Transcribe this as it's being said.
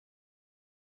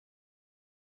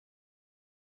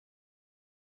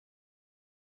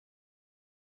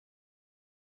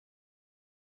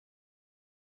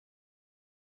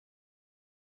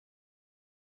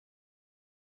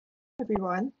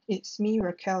everyone, it's me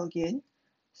Raquel again.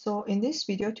 So in this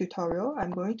video tutorial,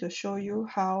 I'm going to show you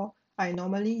how I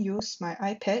normally use my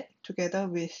iPad together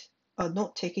with a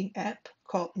note-taking app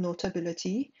called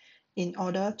Notability in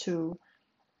order to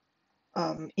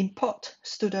import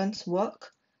students'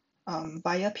 work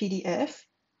via PDF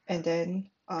and then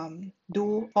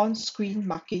do on-screen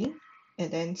marking and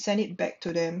then send it back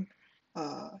to them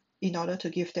in order to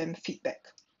give them feedback.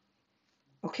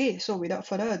 Okay, so without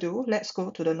further ado, let's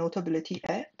go to the Notability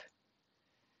app.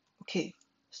 Okay,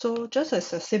 so just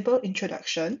as a simple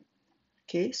introduction,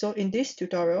 okay, so in this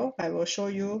tutorial, I will show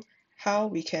you how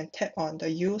we can tap on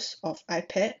the use of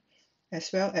iPad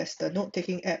as well as the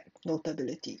note-taking app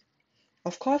Notability.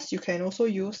 Of course, you can also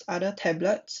use other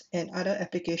tablets and other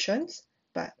applications,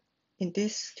 but in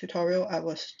this tutorial, I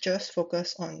will just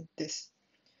focus on this.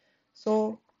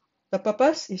 So the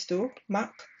purpose is to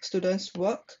mark students'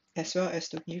 work as well as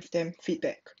to give them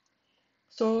feedback.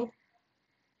 So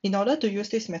in order to use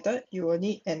this method, you will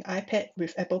need an iPad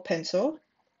with Apple Pencil,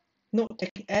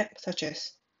 note-taking app such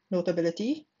as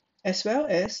Notability, as well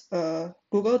as a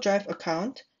Google Drive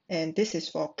account, and this is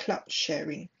for cloud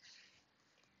sharing.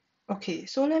 Okay,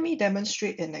 so let me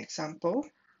demonstrate an example.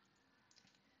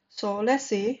 So let's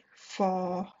say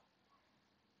for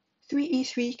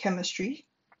 3E3 chemistry,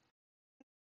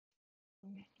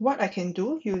 what I can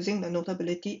do using the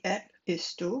Notability app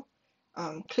is to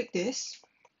click this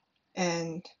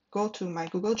and go to my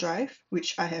Google Drive,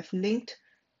 which I have linked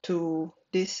to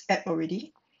this app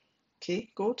already. Okay,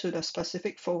 go to the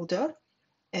specific folder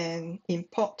and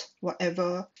import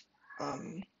whatever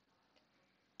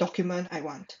document I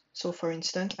want. So for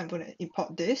instance, I'm going to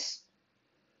import this.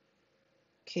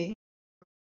 Okay,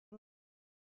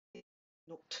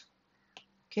 note.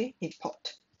 Okay,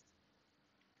 import.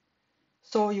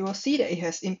 So you will see that it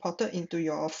has imported into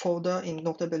your folder in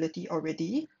Notability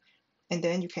already, and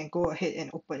then you can go ahead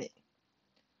and open it.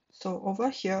 So over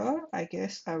here, I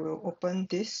guess I will open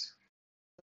this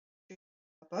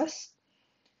first.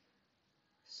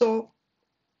 So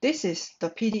this is the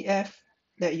PDF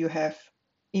that you have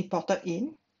imported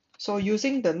in. So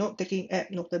using the note-taking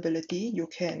app Notability, you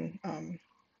can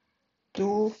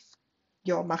do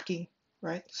your marking,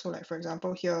 right? So like for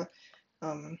example here,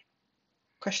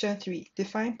 question 3,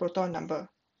 define proton number,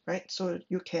 right? So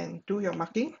you can do your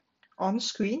marking on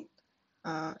screen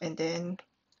and then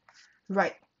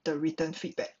write the written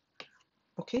feedback.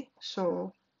 Okay,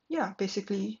 so yeah,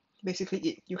 basically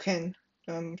it. You can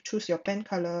choose your pen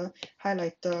color,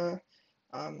 highlighter,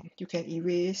 you can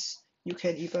erase, you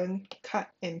can even cut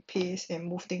and paste and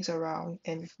move things around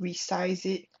and resize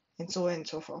it and so on and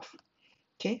so forth.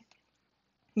 Okay,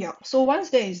 yeah, so once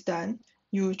that is done,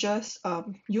 you just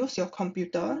use your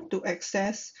computer to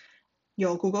access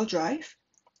your Google Drive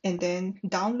and then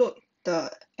download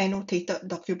the annotated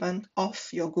document of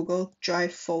your Google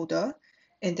Drive folder,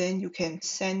 and then you can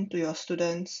send to your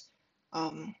students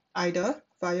either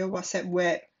via WhatsApp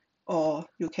web, or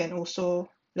you can also,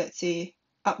 let's say,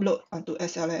 upload onto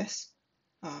SLS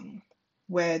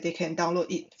where they can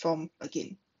download it from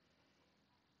again.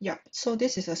 Yeah, so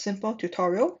this is a simple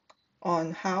tutorial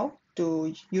on how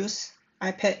to use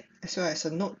iPad as well as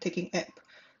a note-taking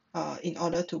app in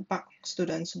order to mark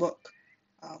students' work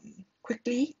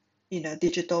quickly in a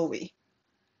digital way.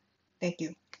 Thank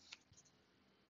you.